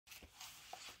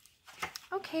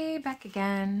Okay, back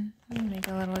again. I'm going to make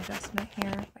a little adjustment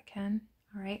here if I can.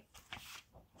 All right.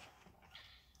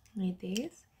 Need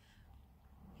these.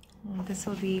 This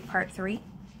will be part 3.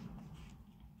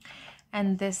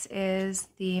 And this is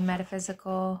The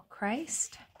Metaphysical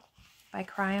Christ by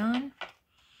Kryon.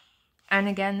 And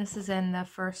again, this is in the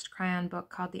first Kryon book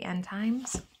called The End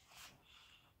Times.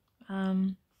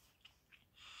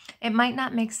 It might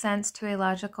not make sense to a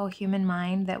logical human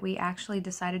mind that we actually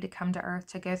decided to come to Earth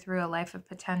to go through a life of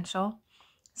potential,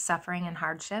 suffering, and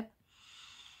hardship.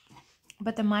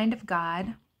 But the mind of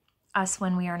God, us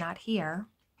when we are not here,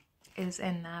 is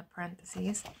in the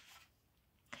parentheses.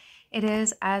 It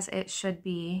is as it should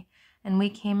be, and we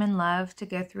came in love to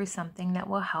go through something that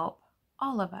will help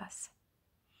all of us.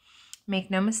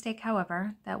 Make no mistake,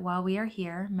 however, that while we are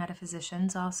here,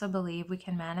 metaphysicians also believe we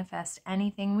can manifest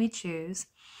anything we choose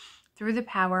through the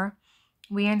power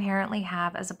we inherently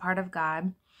have as a part of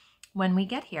God when we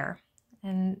get here.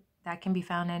 And that can be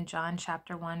found in John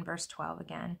chapter 1, verse 12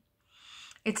 again.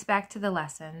 It's back to the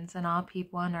lessons, and all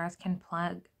people on earth can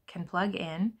plug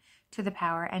in to the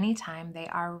power anytime they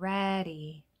are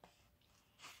ready.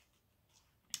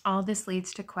 All this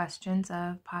leads to questions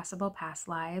of possible past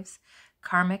lives,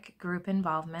 karmic group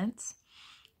involvements,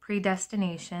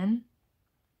 predestination,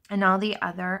 and all the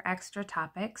other extra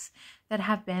topics that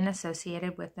have been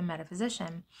associated with the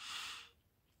metaphysician,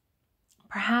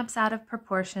 perhaps out of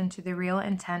proportion to the real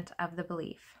intent of the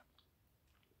belief.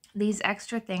 These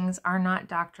extra things are not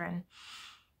doctrine.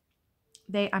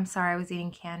 I'm sorry, I was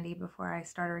eating candy before I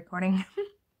started recording.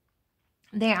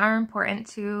 They are important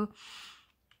to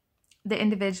the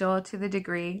individual to the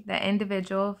degree the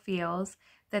individual feels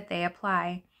that they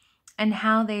apply, and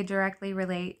how they directly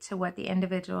relate to what the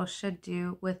individual should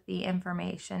do with the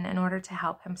information in order to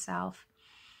help himself.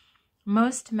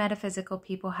 Most metaphysical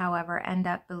people, however, end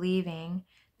up believing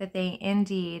that they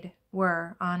indeed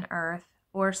were on Earth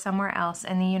or somewhere else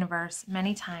in the universe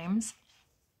many times,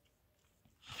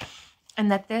 and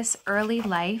that this early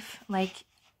life, like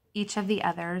each of the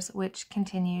others which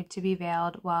continue to be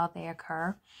veiled while they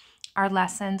occur, are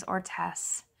lessons or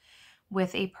tests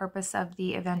with a purpose of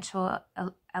the eventual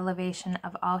elevation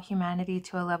of all humanity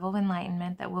to a level of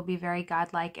enlightenment that will be very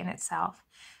godlike in itself,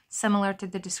 similar to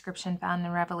the description found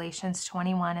in Revelations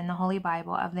 21 in the Holy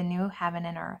Bible of the new heaven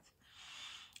and earth,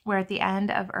 where at the end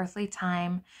of earthly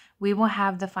time we will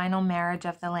have the final marriage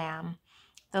of the Lamb.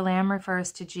 The Lamb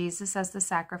refers to Jesus as the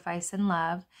sacrifice in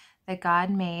love that God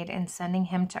made in sending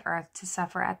him to earth to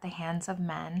suffer at the hands of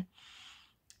men.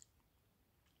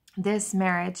 This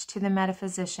marriage to the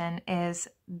metaphysician is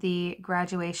the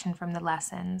graduation from the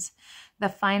lessons, the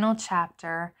final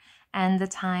chapter, and the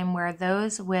time where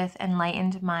those with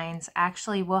enlightened minds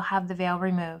actually will have the veil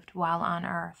removed while on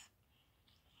earth.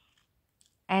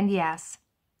 And yes,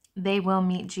 they will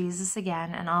meet Jesus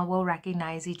again, and all will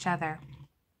recognize each other.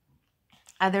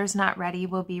 Others not ready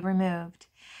will be removed.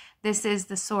 This is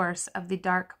the source of the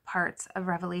dark parts of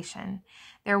Revelation.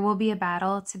 There will be a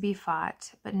battle to be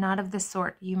fought, but not of the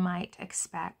sort you might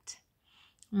expect.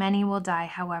 Many will die,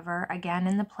 however, again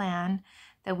in the plan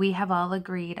that we have all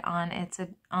agreed on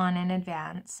in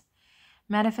advance.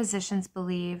 Metaphysicians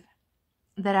believe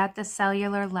that at the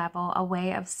cellular level, a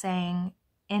way of saying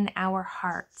in our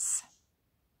hearts,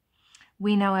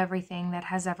 we know everything that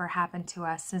has ever happened to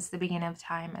us since the beginning of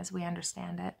time as we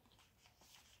understand it.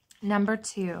 Number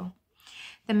 2,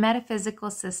 the metaphysical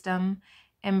system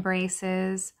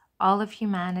embraces all of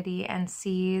humanity and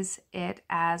sees it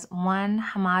as one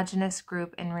homogeneous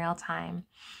group in real time,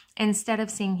 instead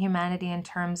of seeing humanity in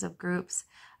terms of groups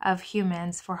of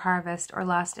humans for harvest or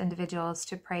lost individuals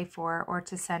to pray for or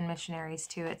to send missionaries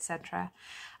to, etc.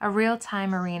 A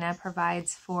real-time arena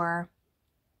provides for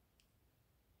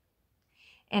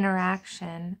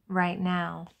interaction right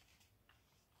now.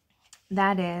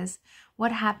 That is,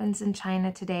 what happens in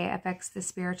China today affects the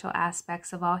spiritual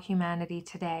aspects of all humanity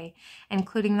today,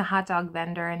 including the hot dog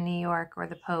vendor in New York or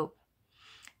the Pope.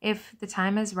 If the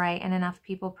time is right and enough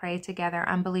people pray together,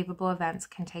 unbelievable events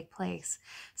can take place,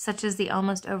 such as the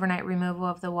almost overnight removal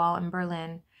of the wall in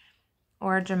Berlin,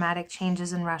 or dramatic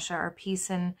changes in Russia, or peace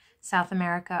in South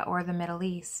America or the Middle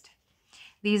East.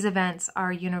 These events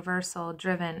are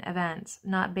universal-driven events,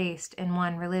 not based in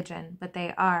one religion, but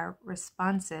they are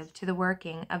responsive to the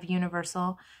working of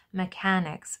universal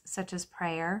mechanics, such as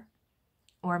prayer,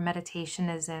 or meditation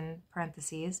is in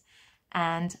parentheses,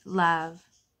 and love.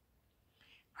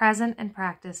 Present and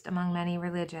practiced among many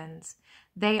religions,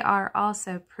 they are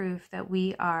also proof that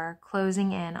we are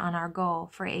closing in on our goal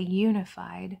for a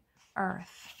unified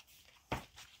earth.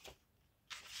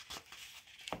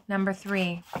 Number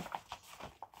 3.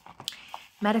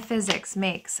 Metaphysics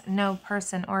makes no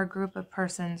person or group of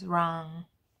persons wrong.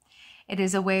 It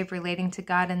is a way of relating to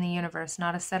God and the universe,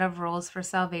 not a set of rules for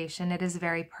salvation. It is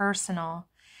very personal.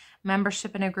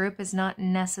 Membership in a group is not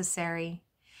necessary.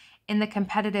 In the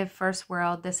competitive first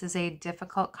world, this is a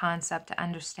difficult concept to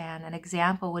understand. An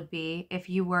example would be if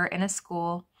you were in a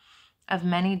school of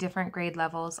many different grade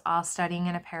levels, all studying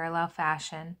in a parallel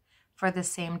fashion for the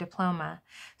same diploma.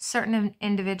 Certain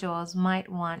individuals might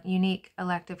want unique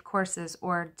elective courses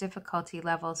or difficulty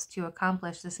levels to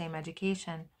accomplish the same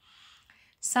education.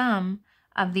 Some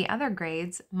of the other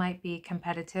grades might be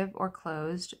competitive or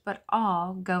closed, but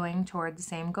all going toward the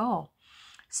same goal.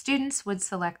 Students would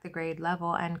select the grade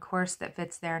level and course that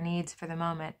fits their needs for the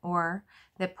moment, or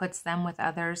that puts them with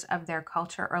others of their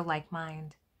culture or like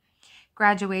mind.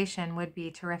 Graduation would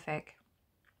be terrific,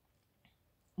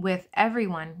 with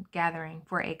everyone gathering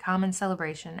for a common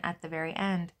celebration at the very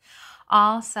end,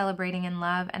 all celebrating in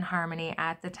love and harmony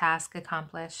at the task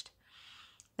accomplished.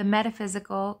 The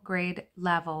metaphysical grade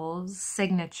level's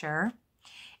signature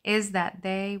is that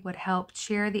they would help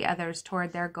cheer the others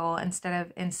toward their goal instead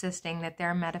of insisting that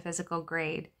their metaphysical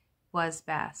grade was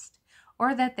best,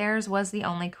 or that theirs was the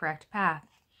only correct path.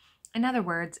 In other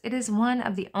words, it is one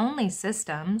of the only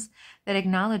systems that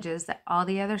acknowledges that all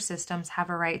the other systems have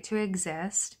a right to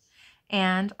exist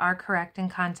and are correct in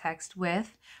context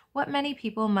with what many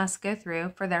people must go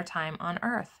through for their time on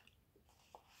earth.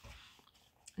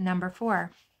 Number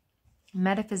 4.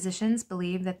 Metaphysicians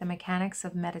believe that the mechanics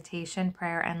of meditation,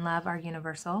 prayer, and love are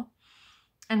universal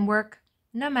and work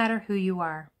no matter who you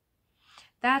are.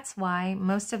 That's why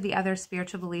most of the other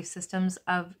spiritual belief systems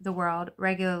of the world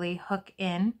regularly hook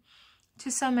in to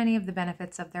so many of the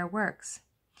benefits of their works.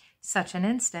 Such an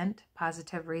instant,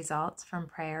 positive results from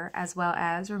prayer, as well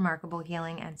as remarkable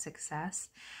healing and success.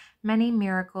 Many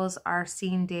miracles are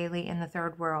seen daily in the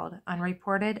third world,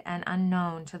 unreported and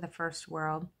unknown to the first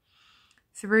world.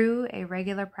 Through a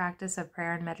regular practice of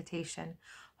prayer and meditation,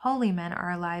 holy men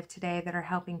are alive today that are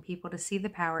helping people to see the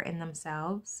power in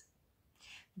themselves.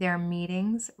 Their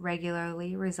meetings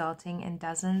regularly resulting in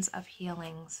dozens of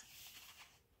healings.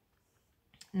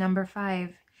 Number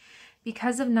 5.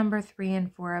 Because of number 3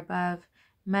 and 4 above,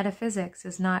 metaphysics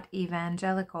is not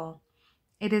evangelical.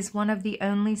 It is one of the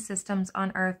only systems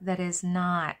on earth that is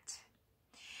not.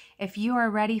 If you are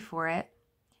ready for it,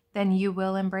 then you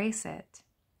will embrace it.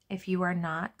 If you are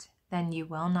not, then you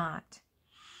will not.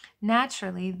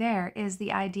 Naturally, there is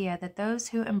the idea that those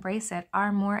who embrace it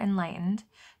are more enlightened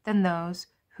than those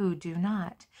who do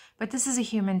not. But this is a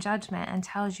human judgment and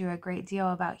tells you a great deal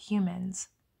about humans,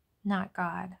 not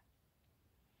God.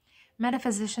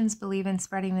 Metaphysicians believe in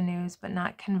spreading the news, but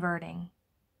not converting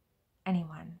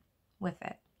anyone with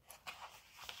it.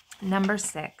 Number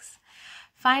 6.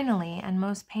 Finally, and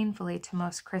most painfully to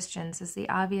most Christians, is the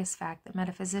obvious fact that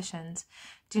metaphysicians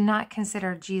do not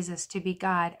consider Jesus to be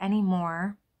God any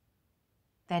more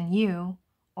than you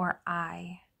or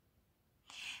I.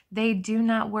 They do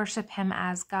not worship him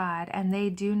as God, and they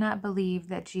do not believe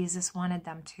that Jesus wanted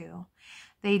them to.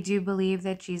 They do believe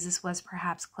that Jesus was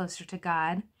perhaps closer to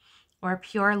God or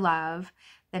pure love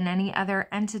than any other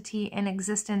entity in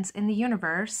existence in the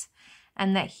universe,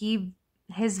 and that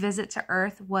his visit to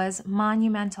earth was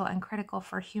monumental and critical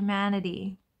for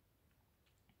humanity.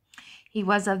 He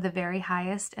was of the very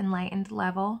highest enlightened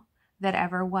level that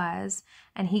ever was,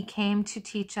 and he came to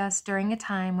teach us during a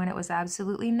time when it was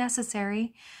absolutely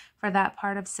necessary for that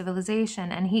part of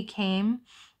civilization, and he came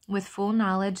with full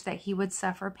knowledge that he would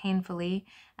suffer painfully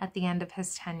at the end of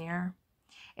his tenure.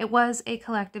 It was a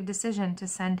collective decision to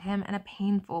send him, and a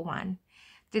painful one.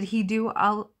 Did he do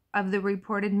all of the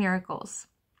reported miracles?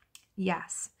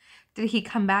 Yes. Did he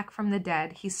come back from the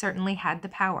dead? He certainly had the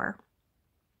power.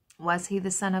 Was he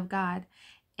the Son of God?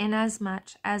 Inasmuch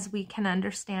as we can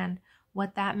understand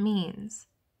what that means,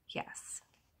 yes.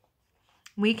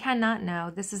 We cannot know,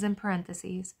 this is in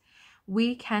parentheses,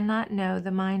 we cannot know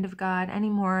the mind of God any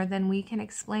more than we can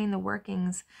explain the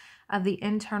workings of the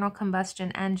internal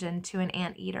combustion engine to an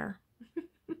anteater.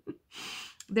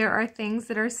 There are things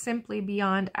that are simply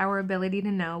beyond our ability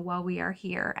to know while we are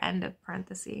here, end of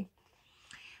parenthesis.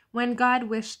 When God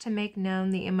wished to make known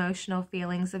the emotional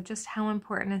feelings of just how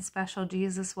important and special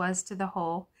Jesus was to the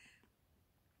whole,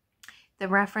 the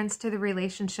reference to the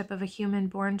relationship of a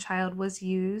human-born child was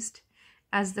used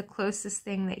as the closest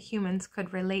thing that humans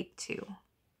could relate to.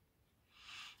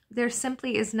 There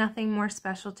simply is nothing more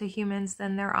special to humans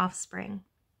than their offspring.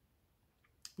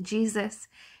 Jesus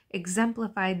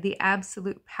exemplified the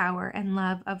absolute power and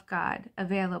love of God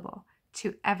available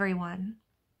to everyone.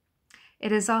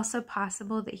 It is also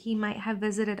possible that he might have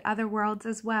visited other worlds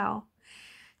as well.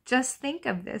 Just think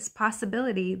of this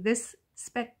possibility. This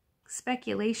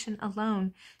Speculation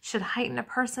alone should heighten a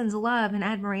person's love and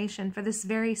admiration for this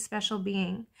very special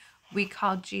being we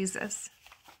call Jesus.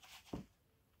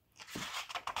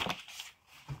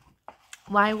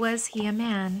 Why was he a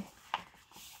man?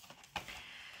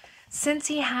 Since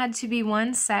he had to be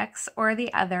one sex or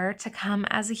the other to come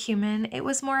as a human, it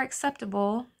was more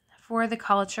acceptable for the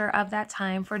culture of that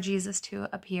time for Jesus to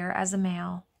appear as a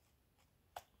male.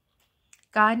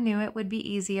 God knew it would be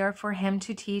easier for him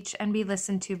to teach and be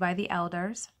listened to by the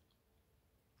elders.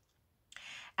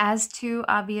 As to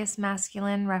obvious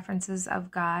masculine references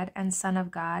of God and Son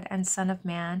of God and Son of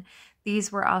Man,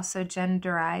 these were also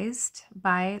genderized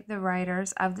by the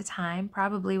writers of the time,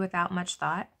 probably without much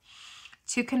thought,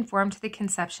 to conform to the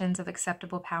conceptions of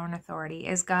acceptable power and authority.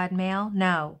 Is God male?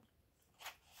 No.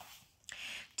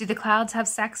 Do the clouds have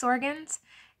sex organs?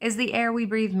 Is the air we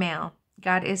breathe male?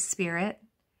 God is spirit,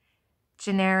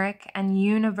 generic and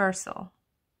universal.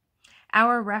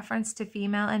 Our reference to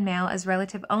female and male is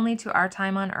relative only to our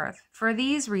time on earth. For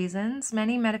these reasons,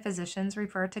 many metaphysicians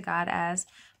refer to God as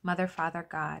Mother, Father,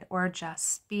 God, or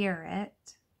just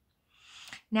Spirit.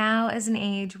 Now is an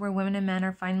age where women and men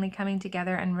are finally coming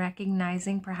together and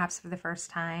recognizing, perhaps for the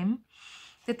first time,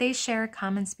 that they share a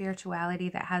common spirituality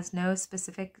that has no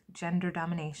specific gender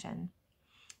domination.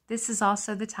 This is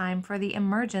also the time for the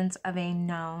emergence of a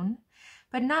known,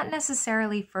 but not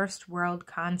necessarily first world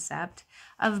concept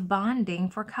of bonding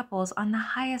for couples on the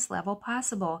highest level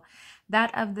possible,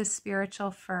 that of the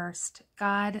spiritual first,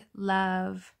 God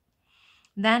love,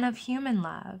 then of human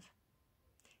love,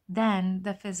 then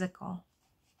the physical.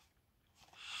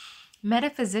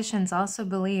 Metaphysicians also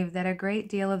believe that a great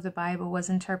deal of the Bible was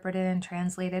interpreted and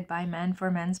translated by men for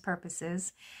men's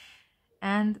purposes,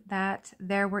 and that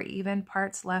there were even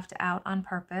parts left out on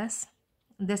purpose.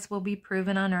 This will be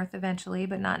proven on earth eventually,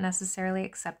 but not necessarily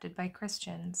accepted by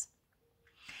Christians.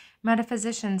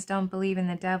 Metaphysicians don't believe in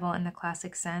the devil in the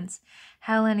classic sense.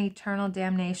 Hell and eternal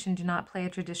damnation do not play a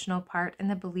traditional part in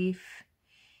the belief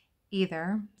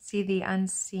either. See the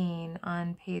unseen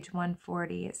on page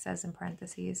 140, it says in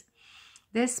parentheses.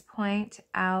 They point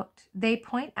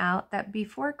out that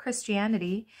before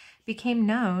Christianity became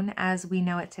known as we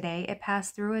know it today, it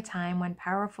passed through a time when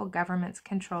powerful governments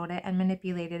controlled it and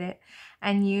manipulated it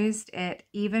and used it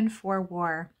even for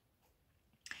war.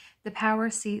 The power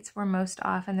seats were most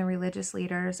often the religious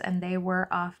leaders, and they were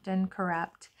often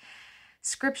corrupt.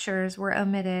 Scriptures were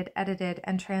omitted, edited,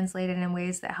 and translated in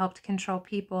ways that helped control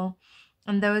people.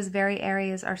 And those very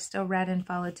areas are still read and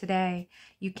followed today.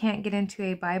 You can't get into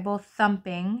a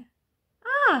Bible-thumping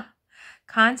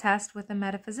contest with a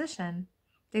metaphysician.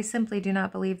 They simply do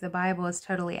not believe the Bible is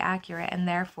totally accurate, and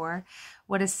therefore,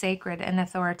 what is sacred and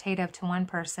authoritative to one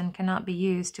person cannot be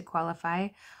used to qualify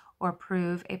or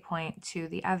prove a point to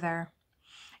the other.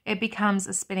 It becomes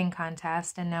a spitting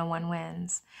contest, and no one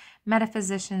wins.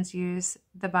 Metaphysicians use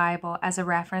the Bible as a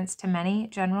reference to many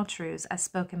general truths as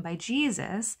spoken by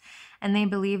Jesus, and they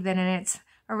believe that in its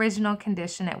original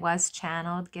condition it was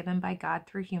channeled, given by God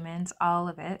through humans, all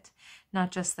of it, not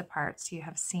just the parts you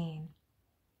have seen.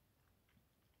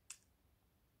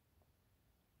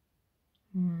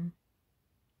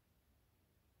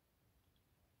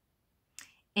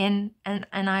 And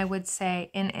I would say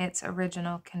in its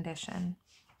original condition.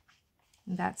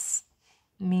 That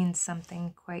means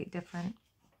something quite different.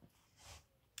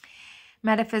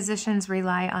 Metaphysicians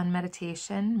rely on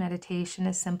meditation. Meditation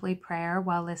is simply prayer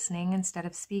while listening instead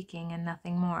of speaking and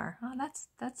nothing more. Oh,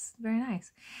 that's very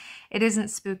nice. It isn't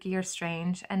spooky or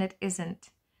strange, and it isn't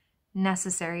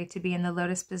necessary to be in the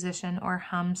lotus position or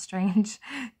hum strange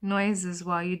noises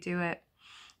while you do it.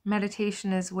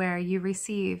 Meditation is where you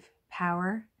receive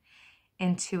power,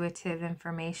 intuitive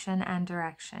information, and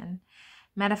direction.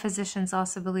 Metaphysicians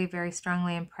also believe very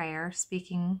strongly in prayer,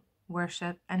 speaking,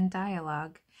 worship, and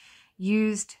dialogue,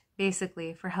 used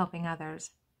basically for helping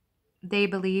others. They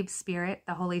believe Spirit,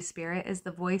 the Holy Spirit, is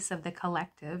the voice of the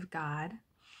collective God,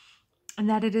 and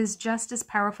that it is just as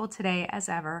powerful today as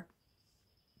ever.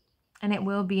 And it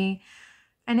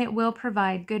will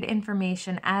provide good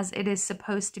information as it is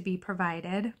supposed to be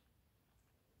provided.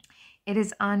 It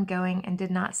is ongoing and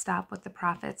did not stop with the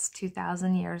prophets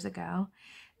 2,000 years ago.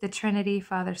 The Trinity,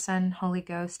 Father, Son, Holy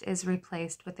Ghost, is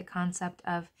replaced with the concept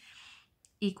of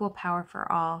equal power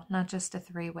for all, not just a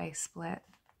three-way split.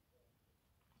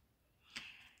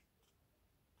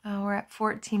 We're at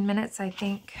 14 minutes, I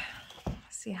think.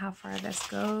 Let's see how far this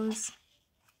goes.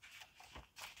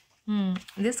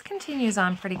 This continues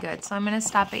on pretty good, so I'm going to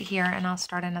stop it here and I'll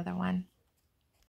start another one.